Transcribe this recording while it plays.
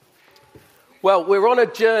Well, we're on a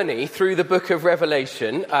journey through the book of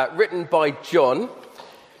Revelation, written by John,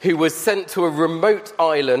 who was sent to a remote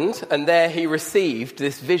island, and there he received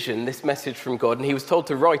this vision, this message from God, and he was told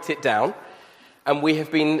to write it down. And we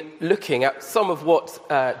have been looking at some of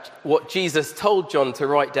what Jesus told John to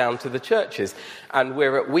write down to the churches. And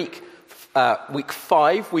we're at week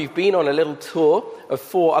 5. We've been on a little tour of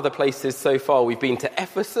 4 other places so far. We've been to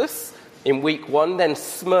Ephesus in week 1, then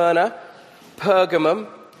Smyrna, Pergamum,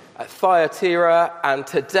 Thyatira, and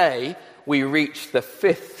today we reach the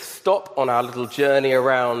 5th stop on our little journey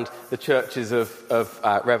around the churches of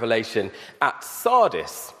Revelation at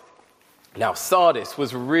Sardis. Now, Sardis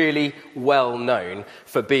was really well known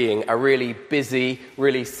for being a really busy,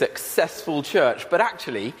 really successful church, but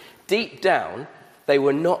actually, deep down, they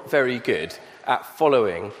were not very good at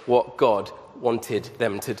following what God wanted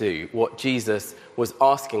them to do, what Jesus was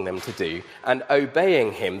asking them to do, and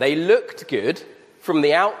obeying him. They looked good from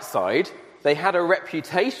the outside. They had a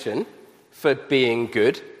reputation for being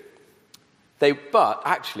good, but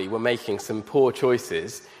actually were making some poor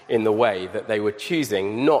choices in the way that they were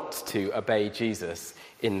choosing not to obey Jesus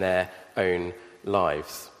in their own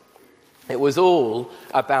lives. It was all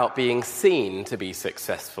about being seen to be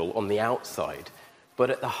successful on the outside,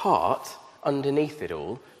 but at the heart, underneath it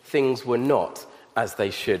all, things were not as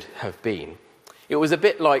they should have been. It was a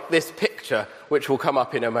bit like this picture, which will come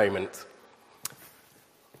up in a moment.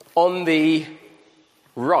 On the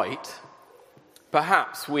right,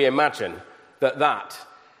 perhaps we imagine that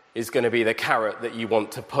is going to be the carrot that you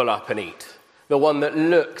want to pull up and eat, the one that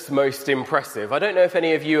looks most impressive. I don't know if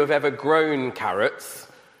any of you have ever grown carrots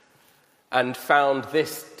and found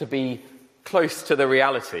this to be close to the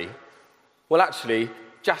reality. Well, actually,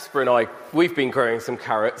 Jasper and I, we've been growing some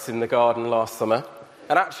carrots in the garden last summer,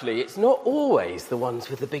 and actually it's not always the ones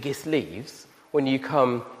with the biggest leaves when you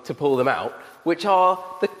come to pull them out, which are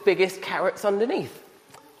the biggest carrots underneath.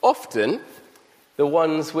 Often, the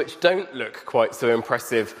ones which don't look quite so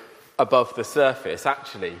impressive above the surface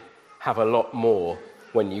actually have a lot more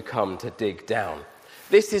when you come to dig down.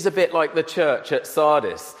 This is a bit like the church at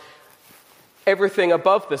Sardis. Everything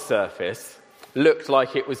above the surface looked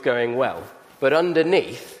like it was going well, but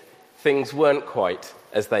underneath, things weren't quite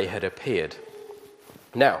as they had appeared.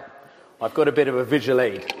 Now, I've got a bit of a visual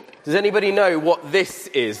aid. Does anybody know what this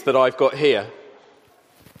is that I've got here?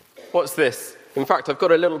 What's this? In fact, I've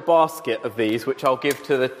got a little basket of these, which I'll give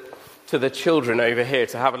to the children over here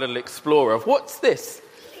to have a little explore of. What's this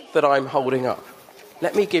that I'm holding up?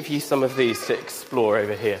 Let me give you some of these to explore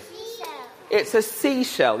over here. It's a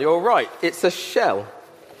seashell. You're right. It's a shell.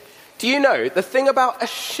 Do you know, the thing about a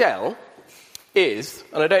shell is,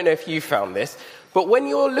 and I don't know if you found this, but when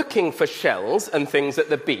you're looking for shells and things at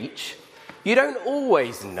the beach, you don't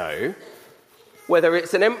always know whether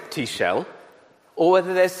it's an empty shell or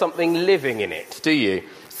whether there's something living in it, do you?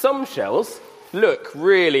 Some shells look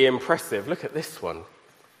really impressive. Look at this one.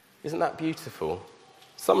 Isn't that beautiful?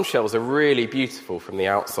 Some shells are really beautiful from the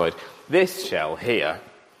outside. This shell here,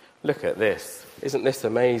 look at this. Isn't this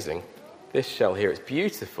amazing? This shell here, it's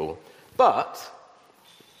beautiful. But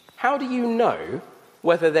how do you know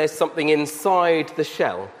whether there's something inside the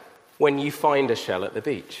shell when you find a shell at the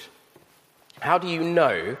beach? How do you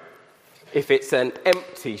know if it's an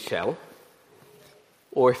empty shell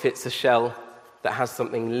or if it's a shell that has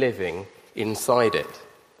something living inside it?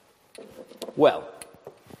 Well,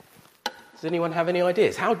 does anyone have any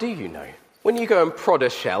ideas? How do you know? When you go and prod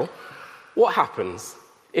a shell, what happens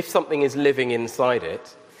if something is living inside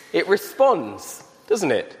it? It responds,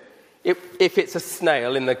 doesn't it? If it's a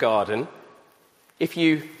snail in the garden, if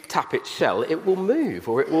you tap its shell, it will move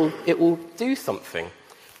or it will do something.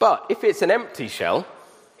 But if it's an empty shell,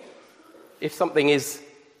 if something is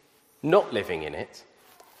not living in it,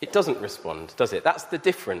 it doesn't respond, does it? That's the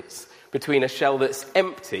difference between a shell that's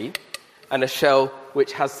empty and a shell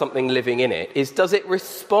which has something living in it, is does it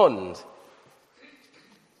respond?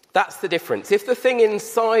 That's the difference. If the thing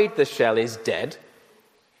inside the shell is dead,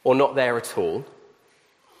 or not there at all,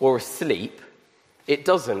 or asleep, it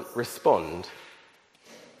doesn't respond.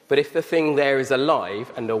 But if the thing there is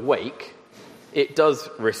alive and awake, it does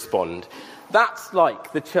respond. That's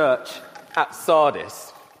like the church at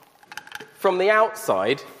Sardis. From the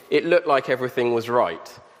outside, it looked like everything was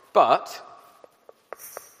right. But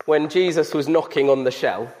when Jesus was knocking on the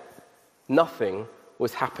shell, nothing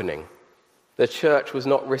was happening. The church was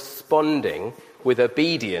not responding with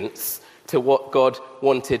obedience to what God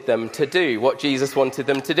wanted them to do, what Jesus wanted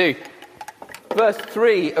them to do. Verse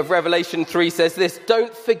 3 of Revelation 3 says this: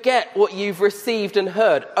 "Don't forget what you've received and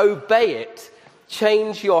heard. Obey it.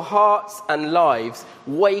 Change your hearts and lives.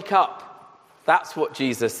 Wake up." That's what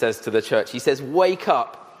Jesus says to the church. He says, wake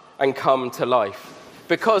up and come to life.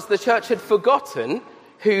 Because the church had forgotten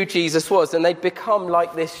who Jesus was, and they'd become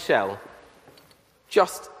like this shell.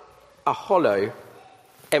 Just a hollow,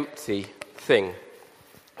 empty thing.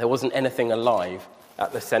 There wasn't anything alive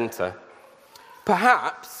at the centre.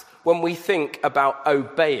 Perhaps when we think about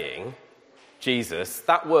obeying Jesus,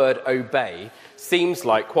 that word obey seems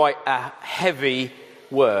like quite a heavy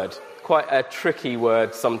word, quite a tricky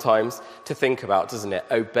word sometimes to think about, doesn't it?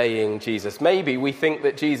 Obeying Jesus. Maybe we think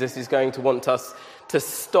that Jesus is going to want us to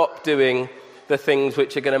stop doing the things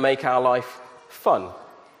which are going to make our life fun,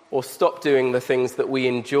 or stop doing the things that we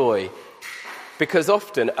enjoy. Because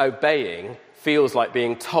often obeying feels like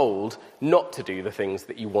being told not to do the things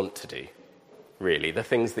that you want to do, really, the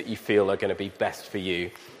things that you feel are going to be best for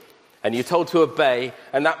you. And you're told to obey,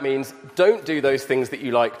 and that means don't do those things that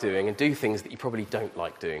you like doing and do things that you probably don't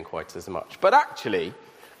like doing quite as much. But actually,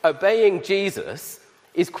 obeying Jesus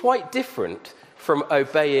is quite different from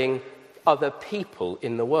obeying other people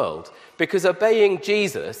in the world. Because obeying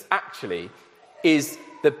Jesus actually is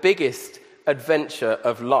the biggest adventure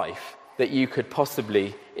of life that you could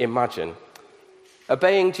possibly imagine.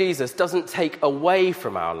 Obeying Jesus doesn't take away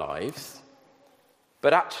from our lives,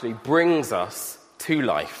 but actually brings us to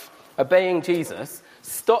life. Obeying Jesus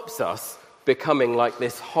stops us becoming like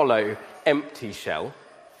this hollow, empty shell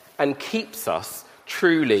and keeps us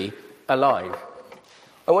truly alive.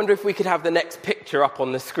 I wonder if we could have the next picture up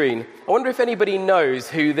on the screen. I wonder if anybody knows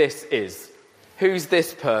who this is. Who's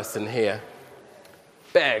this person here?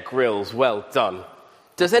 Bear Grylls, well done.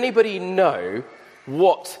 Does anybody know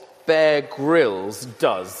what Bear Grylls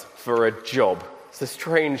does for a job? It's a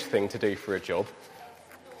strange thing to do for a job.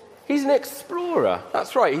 He's an explorer.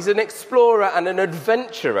 That's right, he's an explorer and an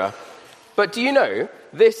adventurer. But do you know,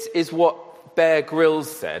 this is what Bear Grylls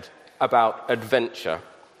said about adventure.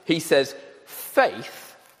 He says,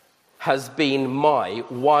 faith has been my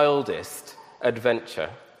wildest adventure.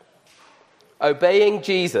 Obeying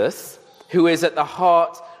Jesus, who is at the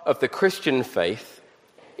heart of the Christian faith,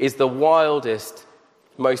 is the wildest,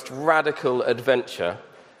 most radical adventure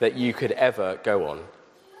that you could ever go on.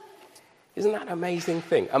 Isn't that an amazing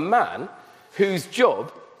thing? A man whose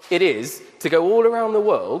job it is to go all around the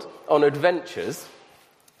world on adventures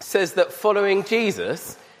says that following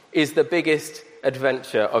Jesus is the biggest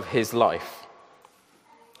adventure of his life.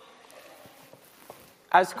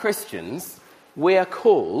 As Christians, we are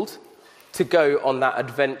called to go on that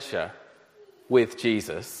adventure with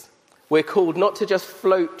Jesus. We're called not to just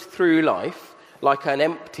float through life like an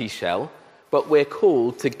empty shell, but we're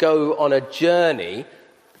called to go on a journey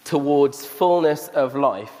towards fullness of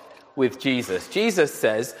life with Jesus. Jesus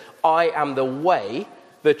says, I am the way,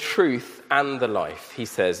 the truth, and the life, he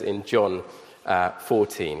says in John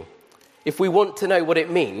 14. If we want to know what it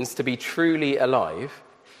means to be truly alive,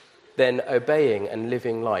 then obeying and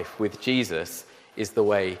living life with Jesus is the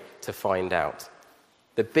way to find out.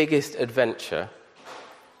 The biggest adventure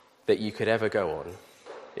that you could ever go on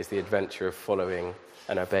is the adventure of following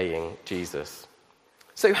and obeying Jesus.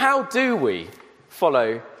 So how do we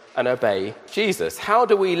follow and obey Jesus? How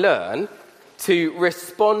do we learn to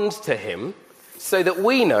respond to him so that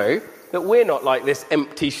we know that we're not like this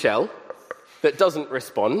empty shell that doesn't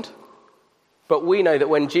respond, but we know that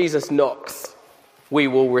when Jesus knocks, we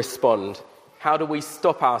will respond? How do we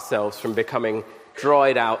stop ourselves from becoming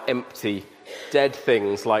dried out, empty, dead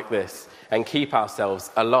things like this and keep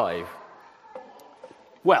ourselves alive?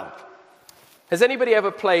 Well, has anybody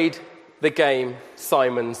ever played the game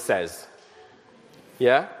Simon Says?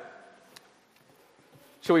 Yeah?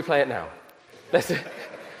 Shall we play it now?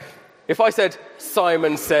 If I said,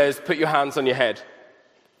 Simon Says, put your hands on your head,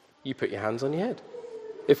 you put your hands on your head.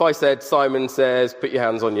 If I said, Simon Says, put your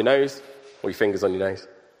hands on your nose, or your fingers on your nose,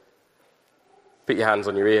 put your hands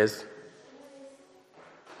on your ears.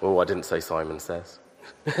 Oh, I didn't say Simon Says.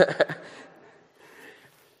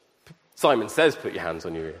 Simon Says, put your hands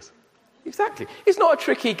on your ears. Exactly. It's not a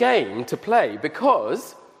tricky game to play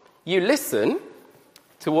because you listen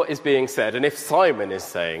to what is being said, and if Simon is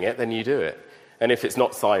saying it, then you do it. And if it's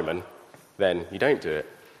not Simon, then you don't do it.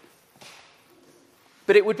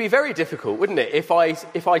 But it would be very difficult, wouldn't it, if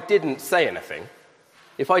I didn't say anything,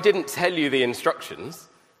 if I didn't tell you the instructions,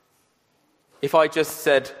 if I just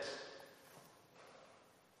said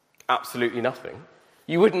absolutely nothing,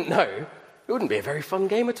 you wouldn't know. It wouldn't be a very fun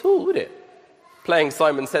game at all, would it? Playing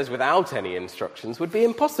Simon Says without any instructions would be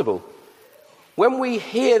impossible. When we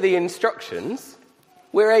hear the instructions,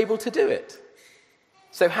 we're able to do it.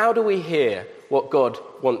 So how do we hear what God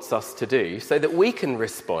wants us to do so that we can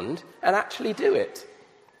respond and actually do it?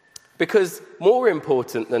 Because more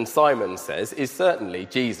important than Simon Says is certainly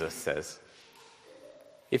Jesus Says.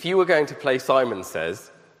 If you were going to play Simon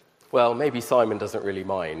Says, well, maybe Simon doesn't really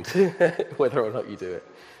mind whether or not you do it.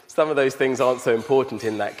 Some of those things aren't so important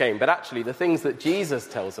in that game. But actually, the things that Jesus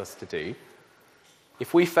tells us to do,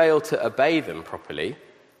 if we fail to obey them properly,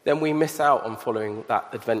 then we miss out on following that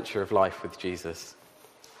adventure of life with Jesus.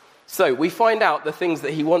 So we find out the things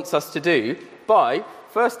that he wants us to do by,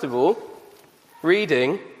 first of all,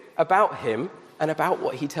 reading about him and about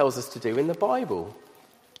what he tells us to do in the Bible.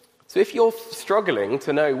 So if you're struggling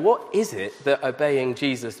to know what is it that obeying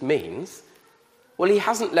Jesus means, well, he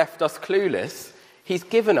hasn't left us clueless. He's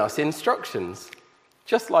given us instructions.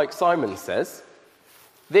 Just like Simon says,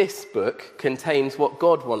 this book contains what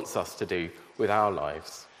God wants us to do with our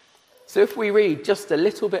lives. So if we read just a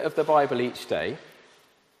little bit of the Bible each day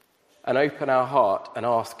and open our heart and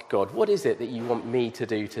ask God, what is it that you want me to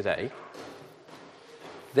do today?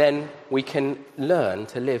 Then we can learn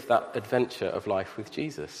to live that adventure of life with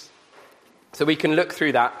Jesus. So we can look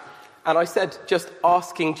through that. And I said just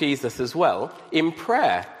asking Jesus as well in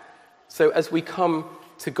prayer. So as we come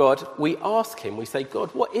to God, we ask him, we say,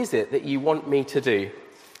 God, what is it that you want me to do?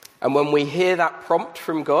 And when we hear that prompt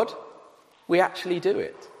from God, we actually do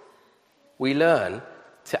it. We learn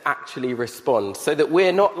to actually respond so that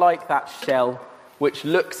we're not like that shell which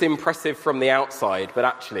looks impressive from the outside but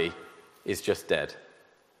actually is just dead.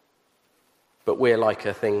 But we're like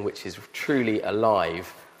a thing which is truly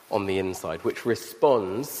alive on the inside, which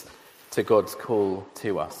responds to God's call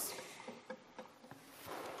to us.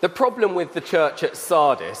 The problem with the church at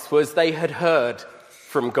Sardis was they had heard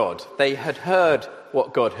from God. They had heard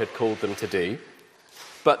what God had called them to do,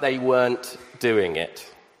 but they weren't doing it.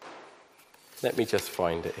 Let me just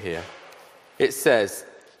find it here. It says,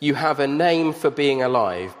 you have a name for being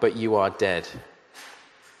alive, but you are dead.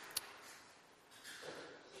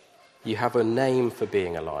 You have a name for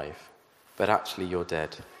being alive, but actually you're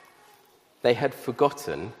dead. They had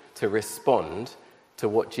forgotten to respond to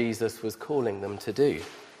what Jesus was calling them to do.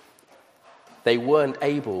 They weren't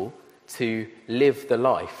able to live the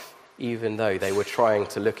life, even though they were trying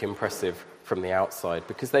to look impressive from the outside,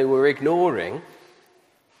 because they were ignoring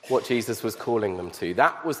what Jesus was calling them to.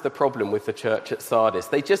 That was the problem with the church at Sardis.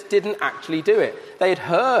 They just didn't actually do it. They had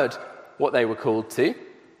heard what they were called to,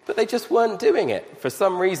 but they just weren't doing it for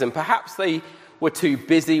some reason. Perhaps they were too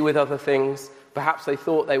busy with other things. Perhaps they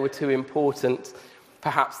thought they were too important.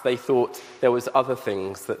 Perhaps they thought there was other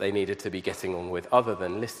things that they needed to be getting on with other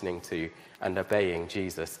than listening to and obeying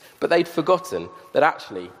Jesus. But they'd forgotten that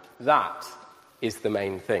actually that is the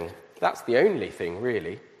main thing. That's the only thing,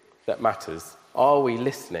 really, that matters. Are we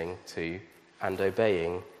listening to and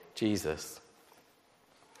obeying Jesus?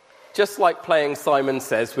 Just like playing Simon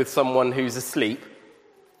Says with someone who's asleep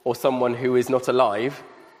or someone who is not alive,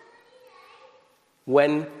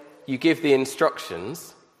 when you give the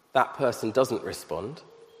instructions, that person doesn't respond.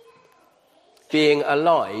 Being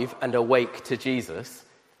alive and awake to Jesus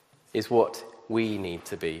is what we need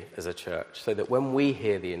to be as a church, so that when we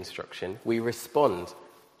hear the instruction, we respond.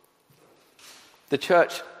 The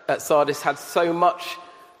church at Sardis had so much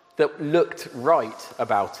that looked right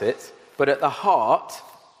about it, but at the heart,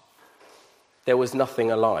 there was nothing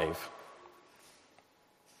alive.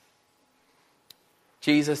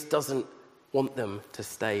 Jesus doesn't want them to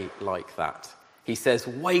stay like that. He says,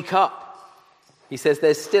 wake up. He says,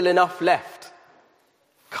 there's still enough left.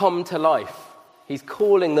 Come to life. He's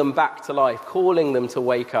calling them back to life, calling them to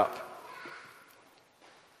wake up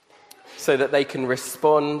so that they can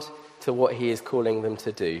respond to what he is calling them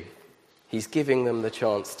to do. He's giving them the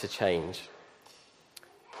chance to change.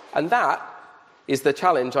 And that is the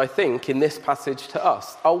challenge, I think, in this passage to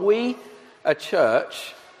us. Are we a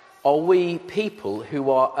church? Are we people who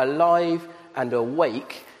are alive and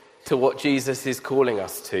awake to what Jesus is calling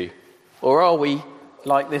us to? Or are we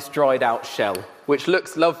like this dried out shell, which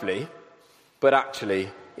looks lovely, but actually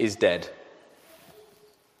is dead?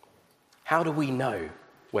 How do we know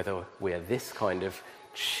whether we're this kind of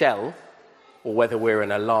shell or whether we're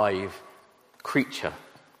an alive creature?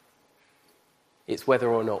 It's whether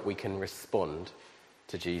or not we can respond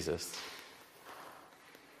to Jesus.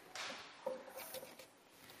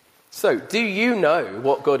 So, do you know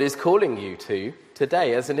what God is calling you to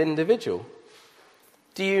today as an individual?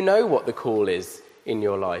 Do you know what the call is in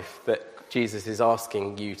your life that Jesus is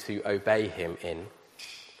asking you to obey him in?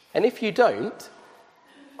 And if you don't,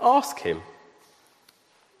 ask him.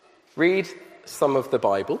 Read some of the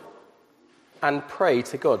Bible and pray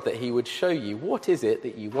to God that he would show you, what is it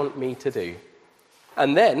that you want me to do?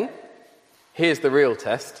 And then, here's the real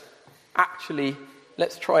test. Actually,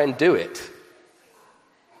 let's try and do it.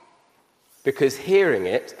 Because hearing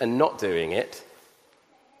it and not doing it,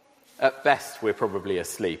 at best we're probably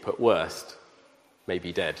asleep, at worst,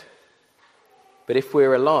 maybe dead. But if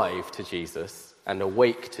we're alive to Jesus and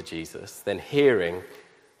awake to Jesus, then hearing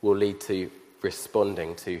will lead to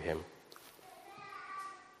responding to him.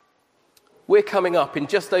 We're coming up in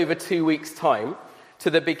just over 2 weeks' time to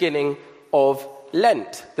the beginning of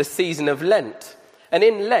Lent, the season of Lent. And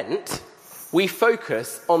in Lent, we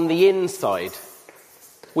focus on the inside.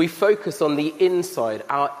 We focus on the inside,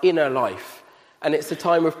 our inner life. And it's a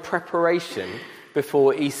time of preparation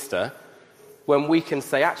before Easter when we can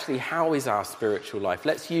say, actually, how is our spiritual life?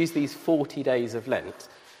 Let's use these 40 days of Lent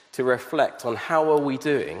to reflect on how are we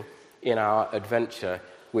doing in our adventure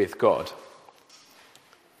with God.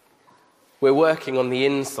 We're working on the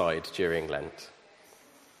inside during Lent.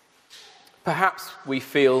 Perhaps we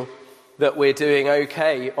feel that we're doing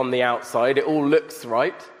okay on the outside, it all looks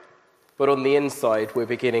right, but on the inside we're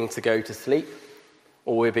beginning to go to sleep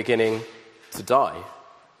or we're beginning to die.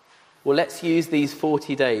 Well, let's use these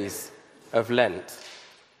 40 days of Lent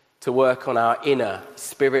to work on our inner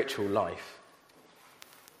spiritual life,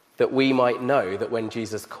 that we might know that when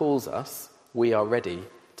Jesus calls us, we are ready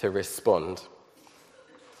to respond.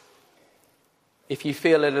 If you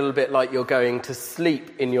feel a little bit like you're going to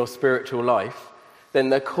sleep in your spiritual life, then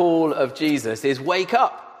the call of Jesus is wake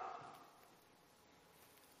up.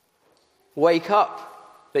 Wake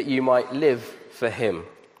up that you might live for him.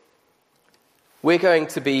 We're going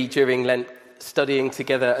to be, during Lent, studying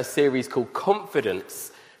together a series called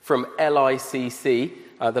Confidence from LICC,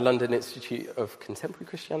 the London Institute of Contemporary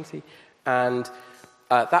Christianity. And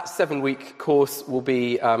that 7-week course will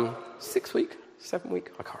be 6 week, 7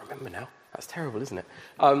 week, I can't remember now. That's terrible, isn't it?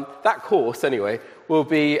 That course, anyway, will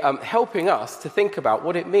be helping us to think about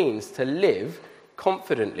what it means to live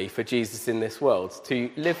confidently for Jesus in this world,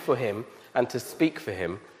 to live for him and to speak for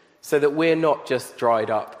him, so that we're not just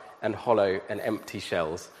dried up and hollow and empty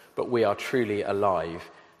shells, but we are truly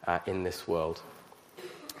alive in this world.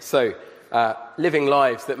 So, living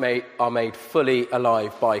lives that are made fully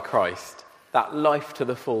alive by Christ, that life to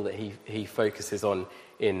the full that he focuses on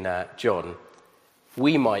in John.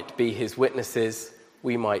 We might be his witnesses,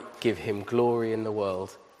 we might give him glory in the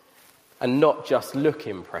world, and not just look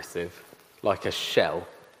impressive like a shell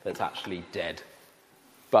that's actually dead,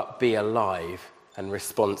 but be alive and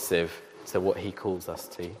responsive to what he calls us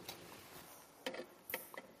to.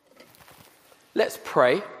 Let's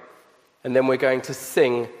pray, and then we're going to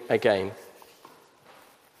sing again.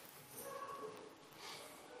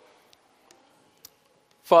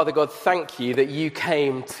 Father God, thank you that you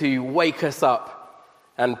came to wake us up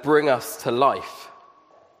and bring us to life.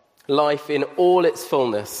 Life in all its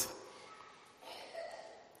fullness.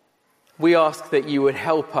 We ask that you would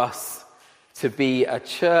help us to be a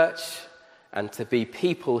church and to be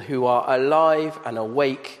people who are alive and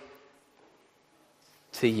awake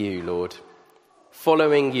to you, Lord.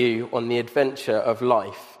 Following you on the adventure of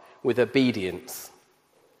life with obedience.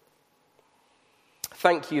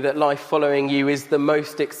 Thank you that life following you is the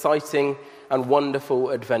most exciting and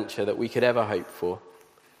wonderful adventure that we could ever hope for.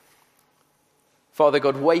 Father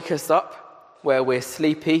God, wake us up where we're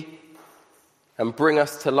sleepy and bring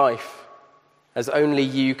us to life as only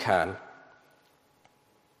you can.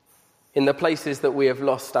 In the places that we have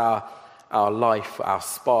lost our life, our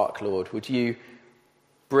spark, Lord, would you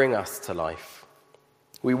bring us to life?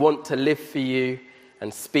 We want to live for you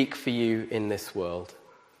and speak for you in this world.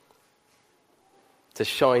 To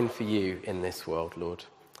shine for you in this world, Lord.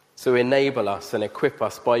 So enable us and equip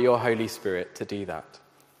us by your Holy Spirit to do that.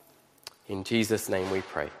 In Jesus' name we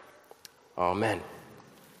pray. Amen.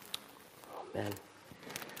 Amen.